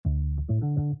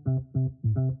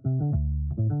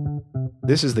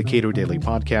This is the Cato Daily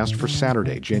Podcast for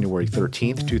Saturday, January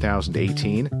 13th,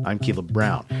 2018. I'm Caleb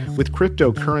Brown. With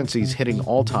cryptocurrencies hitting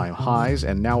all-time highs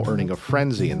and now earning a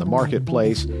frenzy in the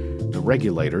marketplace, the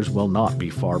regulators will not be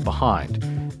far behind.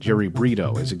 Jerry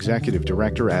Brito is executive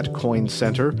director at Coin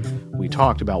Center. We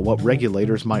talked about what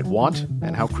regulators might want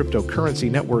and how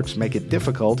cryptocurrency networks make it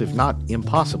difficult, if not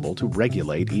impossible, to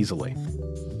regulate easily.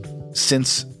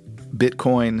 Since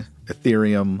Bitcoin,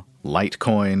 Ethereum,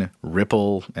 Litecoin,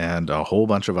 Ripple, and a whole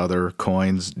bunch of other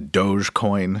coins,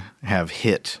 Dogecoin, have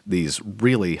hit these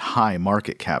really high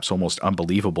market caps, almost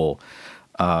unbelievable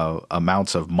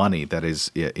amounts of money that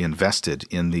is invested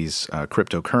in these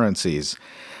cryptocurrencies.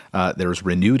 There's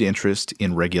renewed interest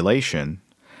in regulation,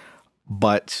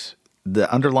 but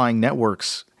the underlying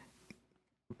networks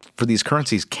for these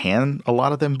currencies, can a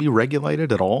lot of them be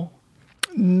regulated at all?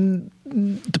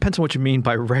 Depends on what you mean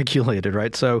by regulated,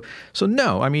 right? So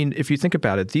no. I mean, if you think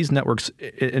about it, these networks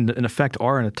in effect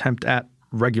are an attempt at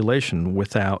regulation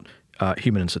without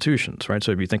human institutions, right?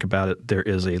 So if you think about it, there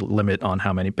is a limit on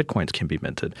how many Bitcoins can be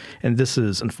minted. And this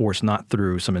is enforced not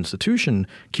through some institution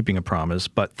keeping a promise,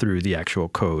 but through the actual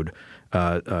code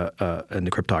and the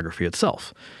cryptography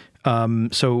itself.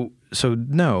 So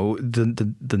no,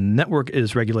 the network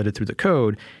is regulated through the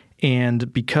code.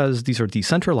 And because these are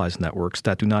decentralized networks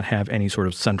that do not have any sort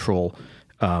of central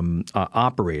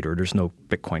operator, there's no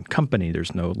Bitcoin company,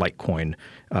 there's no Litecoin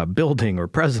building or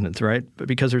president, right? But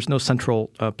because there's no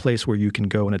central place where you can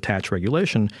go and attach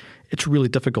regulation, it's really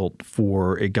difficult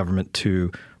for a government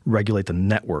to regulate the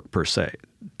network per se.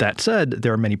 That said,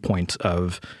 there are many points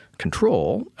of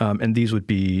control, and these would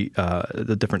be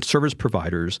the different service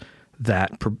providers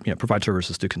that provide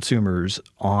services to consumers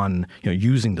on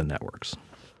using the networks.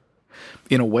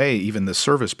 In a way, even the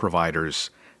service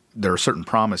providers, there are certain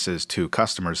promises to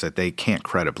customers that they can't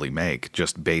credibly make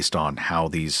just based on how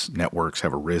these networks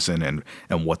have arisen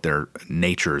and what their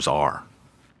natures are.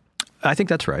 I think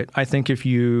that's right. I think if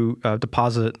you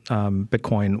deposit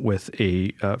Bitcoin with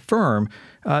a firm,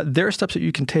 there are steps that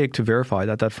you can take to verify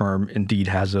that that firm indeed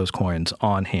has those coins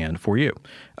on hand for you.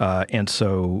 And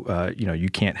so, you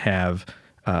can't have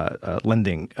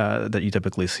lending that you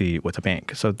typically see with a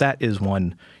bank. So that is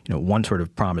one sort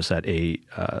of promise that a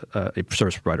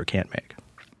service provider can't make.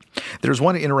 There's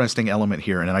one interesting element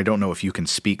here, and I don't know if you can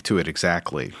speak to it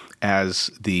exactly. As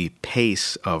the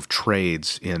pace of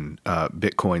trades in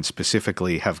Bitcoin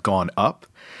specifically have gone up,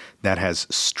 that has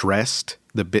stressed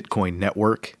the Bitcoin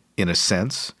network in a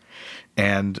sense.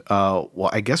 And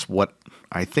I guess what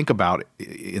I think about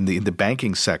in the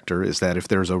banking sector is that if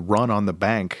there's a run on the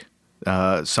bank,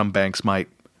 some banks might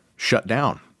shut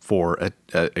down for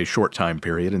a short time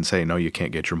period and say, no, you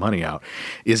can't get your money out.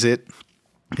 Is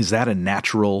that a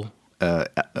natural,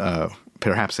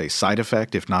 perhaps a side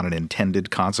effect, if not an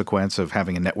intended consequence of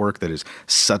having a network that is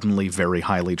suddenly very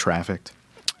highly trafficked?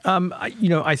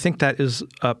 I think that is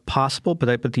possible,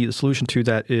 but the solution to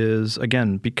that is,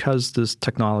 again, because this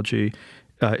technology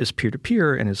is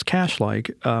peer-to-peer and is cash-like,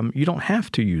 you don't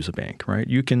have to use a bank, right?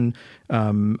 You can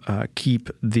keep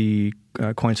the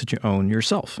coins that you own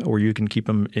yourself, or you can keep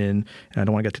them in, and I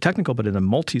don't want to get too technical, but in a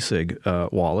multi-sig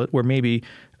wallet where maybe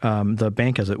the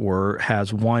bank, as it were,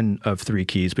 has one of three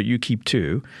keys, but you keep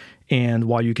two. And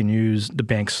while you can use the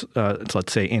bank's,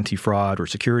 let's say, anti-fraud or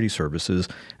security services,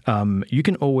 you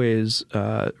can always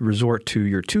resort to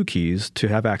your two keys to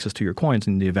have access to your coins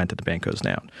in the event that the bank goes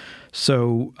down.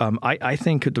 So I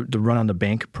think the run on the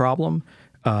bank problem,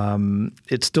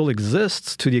 it still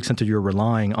exists to the extent that you're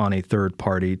relying on a third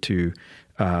party to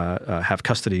have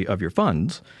custody of your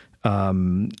funds.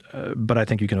 But I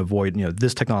think you can avoid,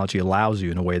 this technology allows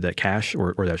you in a way that cash,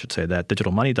 or I should say that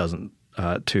digital money doesn't,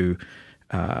 to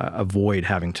avoid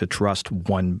having to trust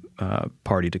one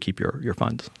party to keep your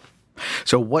funds.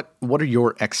 So what are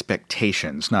your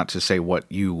expectations, not to say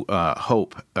what you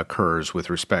hope occurs with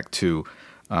respect to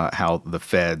how the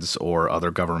feds or other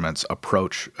governments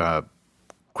approach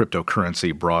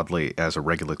cryptocurrency broadly as a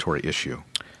regulatory issue?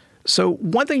 So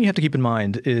one thing you have to keep in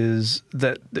mind is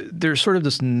that there's sort of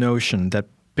this notion that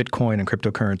Bitcoin and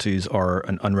cryptocurrencies are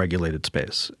an unregulated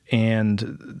space.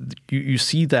 And you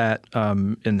see that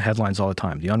in headlines all the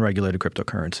time, the unregulated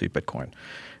cryptocurrency, Bitcoin.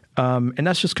 And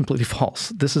that's just completely false.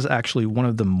 This is actually one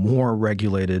of the more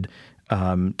regulated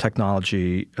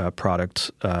technology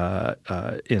products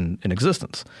in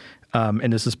existence.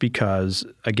 And this is because,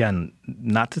 again,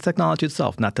 not the technology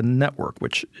itself, not the network,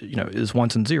 which is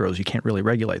ones and zeros. You can't really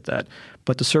regulate that.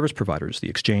 But the service providers, the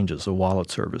exchanges, the wallet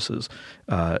services,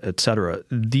 et cetera,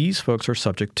 these folks are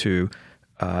subject to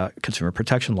consumer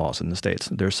protection laws in the states.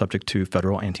 They're subject to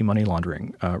federal anti-money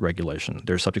laundering regulation.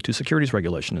 They're subject to securities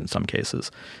regulation in some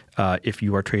cases. If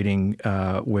you are trading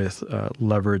with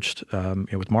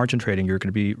leveraged, with margin trading, you're going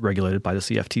to be regulated by the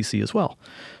CFTC as well.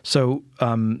 So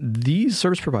these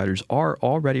service providers are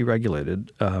already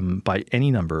regulated by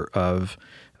any number of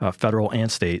federal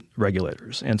and state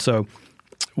regulators. And so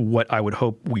what I would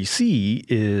hope we see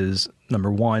is,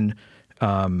 number one,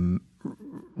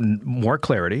 more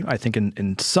clarity. I think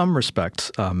in some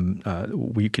respects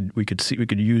we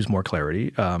could use more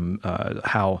clarity.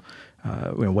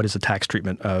 What is the tax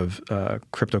treatment of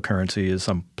cryptocurrency is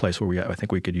some place where I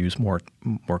think we could use more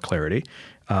clarity.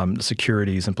 The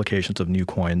securities implications of new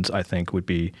coins, I think, would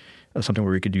be something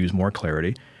where we could use more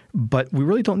clarity. But we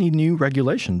really don't need new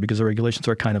regulation because the regulations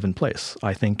are kind of in place.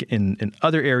 I think in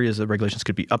other areas the regulations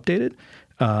could be updated,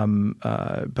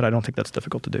 but I don't think that's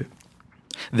difficult to do.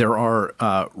 There are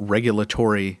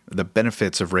the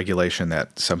benefits of regulation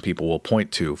that some people will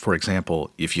point to. For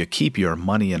example, if you keep your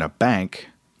money in a bank,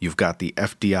 you've got the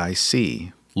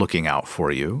FDIC looking out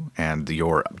for you, and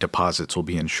your deposits will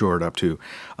be insured up to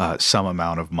some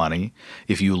amount of money.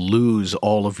 If you lose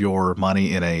all of your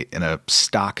money in a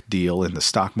stock deal in the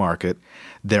stock market,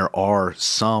 there are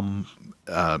some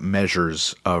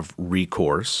measures of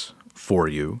recourse for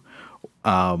you.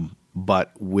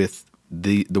 But with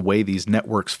the way these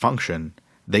networks function,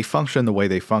 they function the way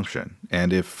they function.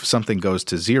 And if something goes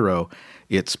to zero,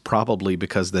 it's probably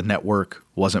because the network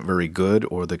wasn't very good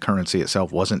or the currency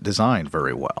itself wasn't designed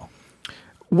very well.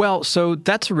 Well, so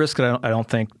that's a risk that I don't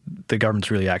think the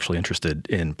government's really actually interested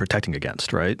in protecting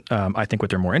against, right? I think what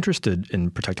they're more interested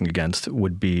in protecting against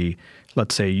would be,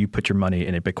 let's say you put your money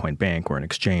in a Bitcoin bank or an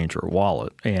exchange or a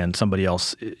wallet, and somebody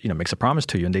else makes a promise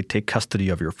to you and they take custody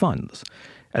of your funds.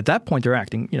 At that point, they're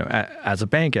acting, as a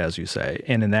bank, as you say,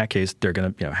 and in that case, they're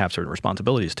going to, have certain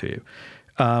responsibilities to you.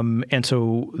 And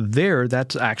so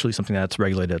that's actually something that's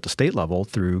regulated at the state level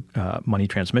through money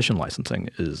transmission licensing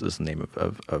is the name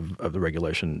of the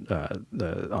regulation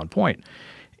on point.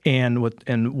 And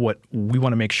what we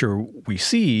want to make sure we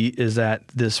see is that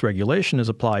this regulation is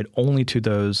applied only to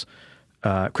those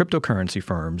cryptocurrency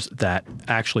firms that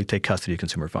actually take custody of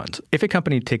consumer funds. If a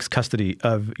company takes custody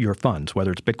of your funds,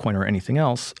 whether it's Bitcoin or anything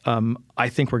else, I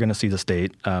think we're going to see the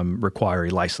state require a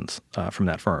license from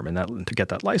that firm. And to get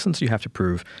that license, you have to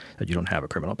prove that you don't have a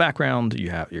criminal background.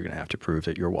 You're going to have to prove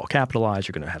that you're well capitalized.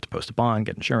 You're going to have to post a bond,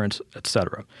 get insurance, et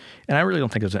cetera. And I really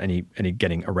don't think there's any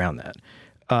getting around that.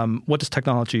 What this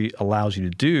technology allows you to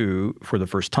do for the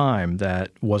first time that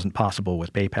wasn't possible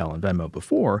with PayPal and Venmo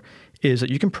before is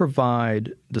that you can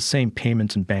provide the same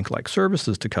payments and bank-like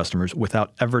services to customers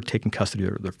without ever taking custody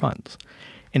of their funds.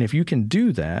 And if you can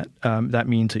do that, that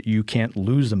means that you can't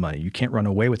lose the money. You can't run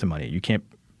away with the money. You can't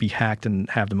be hacked and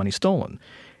have the money stolen.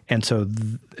 And so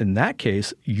in that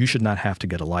case, you should not have to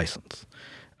get a license.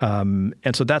 And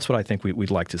so that's what I think we'd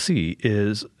like to see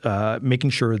is making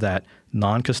sure that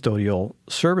non-custodial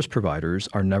service providers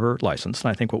are never licensed.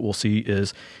 And I think what we'll see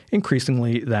is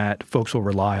increasingly that folks will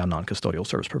rely on non-custodial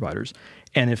service providers.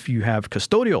 And if you have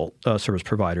custodial service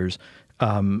providers,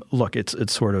 look,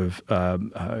 it's sort of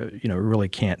really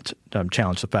can't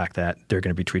challenge the fact that they're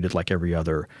going to be treated like every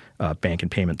other bank and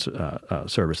payments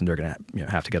service, and they're going to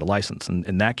have to get a license. And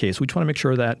in that case, we just want to make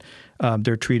sure that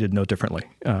they're treated no differently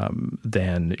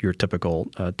than your typical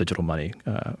digital money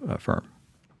firm.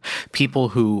 People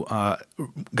who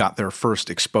got their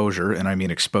first exposure, and I mean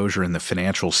exposure in the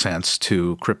financial sense,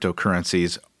 to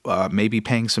cryptocurrencies may be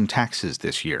paying some taxes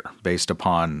this year based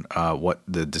upon what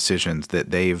the decisions that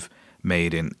they've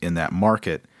made in that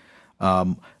market.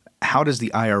 How does the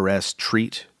IRS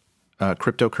treat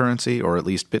cryptocurrency, or at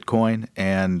least Bitcoin,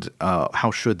 and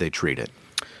how should they treat it?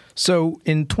 So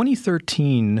in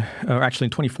 2013, or actually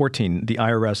in 2014, the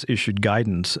IRS issued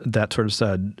guidance that sort of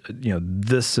said,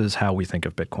 this is how we think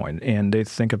of Bitcoin. And they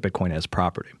think of Bitcoin as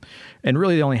property. And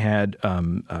really they only had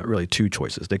really two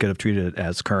choices. They could have treated it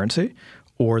as currency,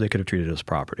 or they could have treated it as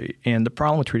property. And the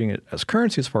problem with treating it as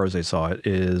currency, as far as they saw it,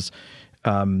 is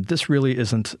this really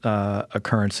isn't a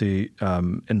currency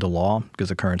in the law,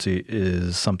 because a currency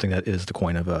is something that is the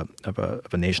coin of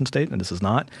a nation state, and this is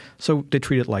not. So they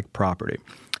treat it like property.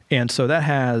 And so that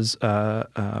has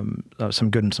some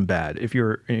good and some bad.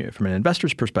 From an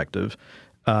investor's perspective,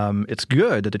 it's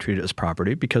good that they treat it as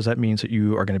property, because that means that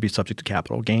you are going to be subject to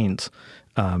capital gains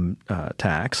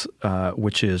tax,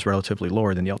 which is relatively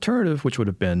lower than the alternative, which would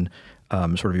have been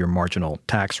sort of your marginal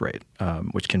tax rate,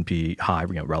 which can be high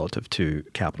relative to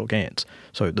capital gains.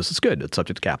 So this is good. It's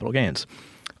subject to capital gains.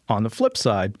 On the flip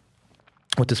side,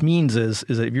 what this means is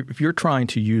that if you're trying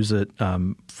to use it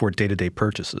for day-to-day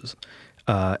purchases,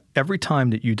 every time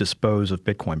that you dispose of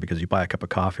Bitcoin because you buy a cup of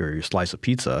coffee or you slice a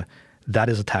pizza, that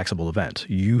is a taxable event.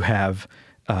 You have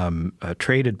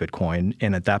traded Bitcoin,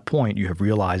 and at that point you have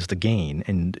realized the gain,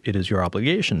 and it is your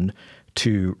obligation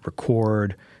to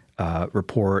record,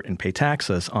 report, and pay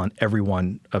taxes on every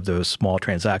one of those small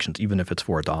transactions, even if it's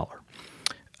for $1.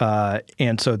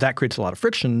 And so that creates a lot of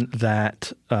friction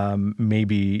that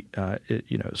maybe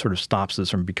it sort of stops this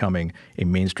from becoming a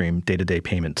mainstream day-to-day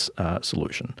payments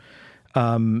solution.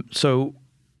 So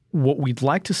what we'd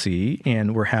like to see,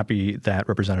 and we're happy that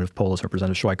Representative Polis,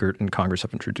 Representative Schweikert, and Congress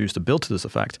have introduced a bill to this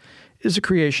effect, is the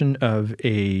creation of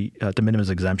a de minimis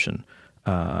exemption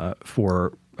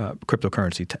for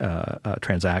cryptocurrency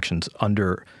transactions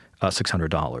under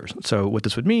 $600. So what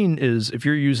this would mean is if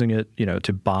you're using it,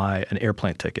 to buy an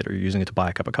airplane ticket or you're using it to buy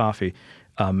a cup of coffee,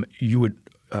 you would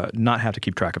not have to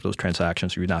keep track of those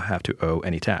transactions. You would not have to owe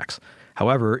any tax.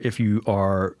 However, if you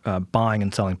are buying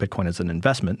and selling Bitcoin as an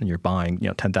investment and you're buying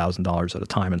 $10,000 at a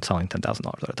time and selling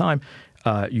 $10,000 at a time,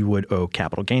 you would owe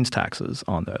capital gains taxes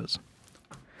on those.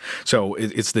 So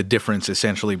it's the difference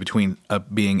essentially between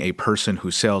being a person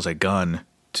who sells a gun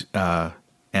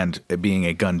and being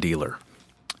a gun dealer.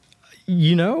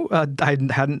 I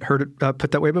hadn't heard it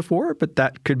put that way before, but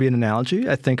that could be an analogy.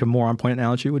 I think a more on-point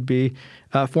analogy would be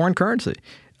foreign currency.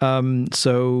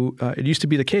 So it used to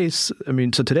be the case.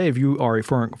 So today, if you are a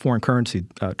foreign currency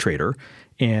trader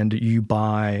and you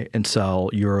buy and sell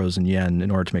euros and yen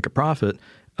in order to make a profit,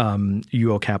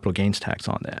 you owe capital gains tax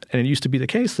on that. And it used to be the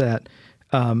case that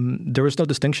there was no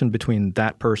distinction between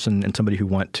that person and somebody who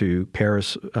went to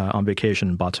Paris on vacation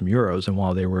and bought some euros, and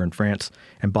while they were in France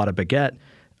and bought a baguette,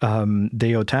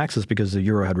 they owed taxes because the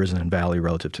euro had risen in value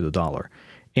relative to the dollar.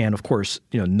 And of course,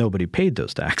 nobody paid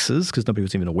those taxes because nobody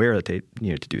was even aware that they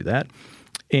needed to do that.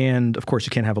 And of course, you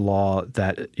can't have a law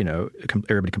that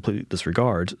everybody completely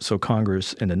disregards. So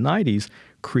Congress in the 90s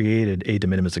created a de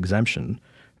minimis exemption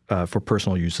for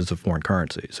personal uses of foreign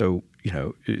currency. So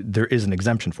there is an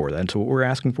exemption for that. And so what we're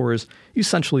asking for is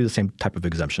essentially the same type of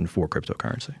exemption for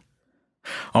cryptocurrency.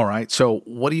 All right. So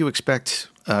what do you expect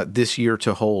this year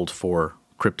to hold for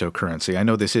cryptocurrency? I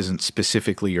know this isn't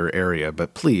specifically your area,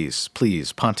 but please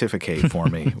pontificate for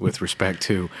me with respect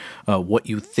to what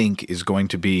you think is going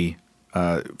to be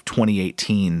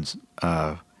 2018's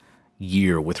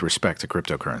year with respect to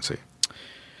cryptocurrency.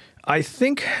 I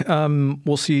think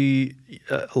we'll see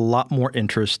a lot more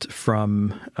interest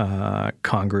from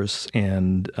Congress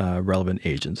and relevant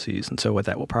agencies. And so what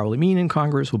that will probably mean in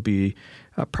Congress will be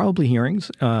probably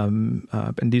hearings, and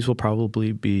these will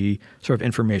probably be sort of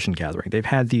information gathering. They've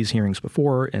had these hearings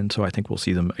before, and so I think we'll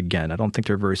see them again. I don't think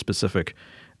they're very specific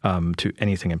to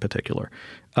anything in particular.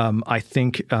 I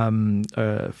think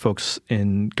folks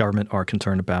in government are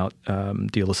concerned about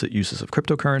the illicit uses of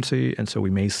cryptocurrency, and so we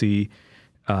may see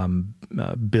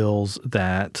bills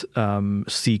that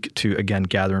seek to, again,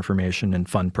 gather information and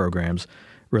fund programs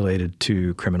related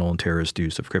to criminal and terrorist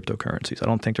use of cryptocurrencies. I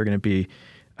don't think there are going to be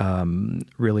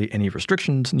really any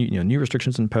restrictions, new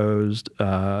restrictions imposed,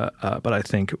 but I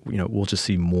think we'll just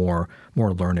see more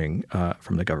learning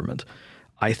from the government.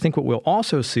 I think what we'll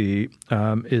also see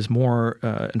is more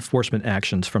enforcement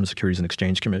actions from the Securities and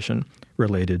Exchange Commission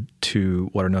related to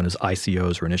what are known as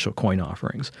ICOs or initial coin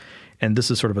offerings. And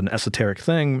this is sort of an esoteric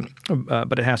thing,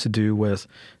 but it has to do with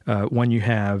when you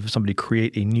have somebody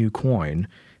create a new coin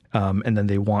and then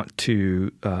they want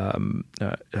to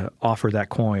offer that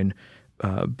coin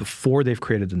before they've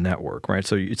created a network, right?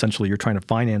 So essentially you're trying to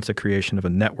finance the creation of a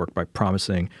network by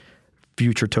promising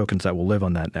future tokens that will live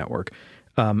on that network.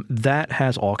 That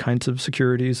has all kinds of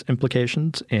securities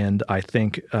implications, and I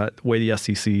think the way the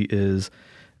SEC is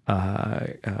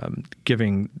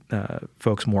giving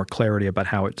folks more clarity about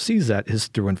how it sees that is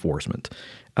through enforcement,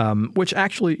 which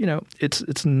actually,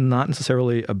 it's not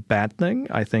necessarily a bad thing.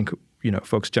 I think,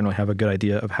 folks generally have a good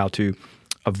idea of how to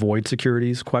avoid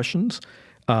securities questions.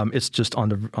 It's just on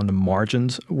the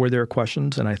margins where there are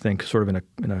questions, and I think sort of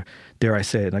in a dare I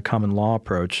say it, in a common law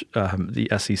approach, the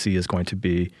SEC is going to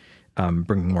be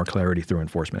bringing more clarity through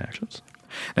enforcement actions.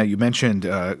 Now, you mentioned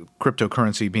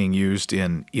cryptocurrency being used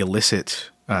in illicit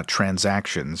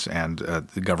transactions and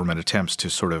the government attempts to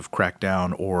sort of crack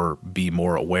down or be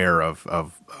more aware of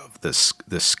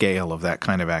the scale of that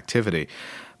kind of activity.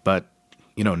 But,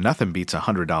 nothing beats a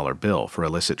 $100 bill for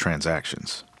illicit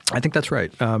transactions. I think that's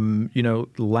right.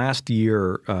 Last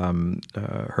year,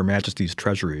 Her Majesty's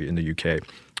Treasury in the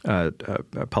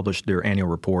UK published their annual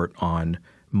report on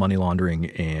money laundering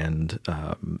and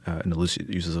illicit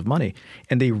uses of money.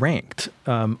 And they ranked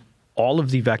all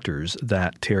of the vectors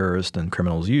that terrorists and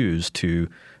criminals use to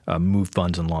move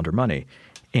funds and launder money.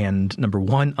 And number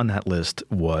one on that list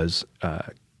was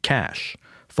cash,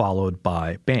 followed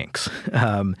by banks.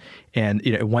 And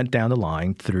it went down the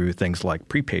line through things like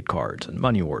prepaid cards and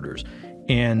money orders.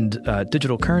 And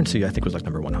digital currency, I think, was like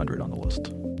number 100 on the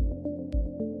list.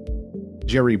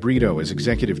 Jerry Brito is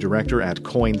executive director at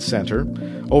Coin Center.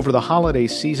 Over the holiday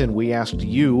season, we asked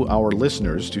you, our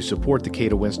listeners, to support the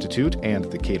Cato Institute and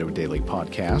the Cato Daily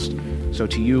Podcast. So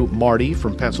to you, Marty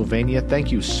from Pennsylvania,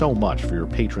 thank you so much for your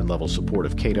patron-level support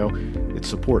of Cato. It's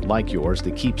support like yours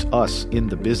that keeps us in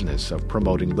the business of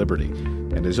promoting liberty.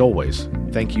 And as always,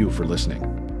 thank you for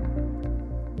listening.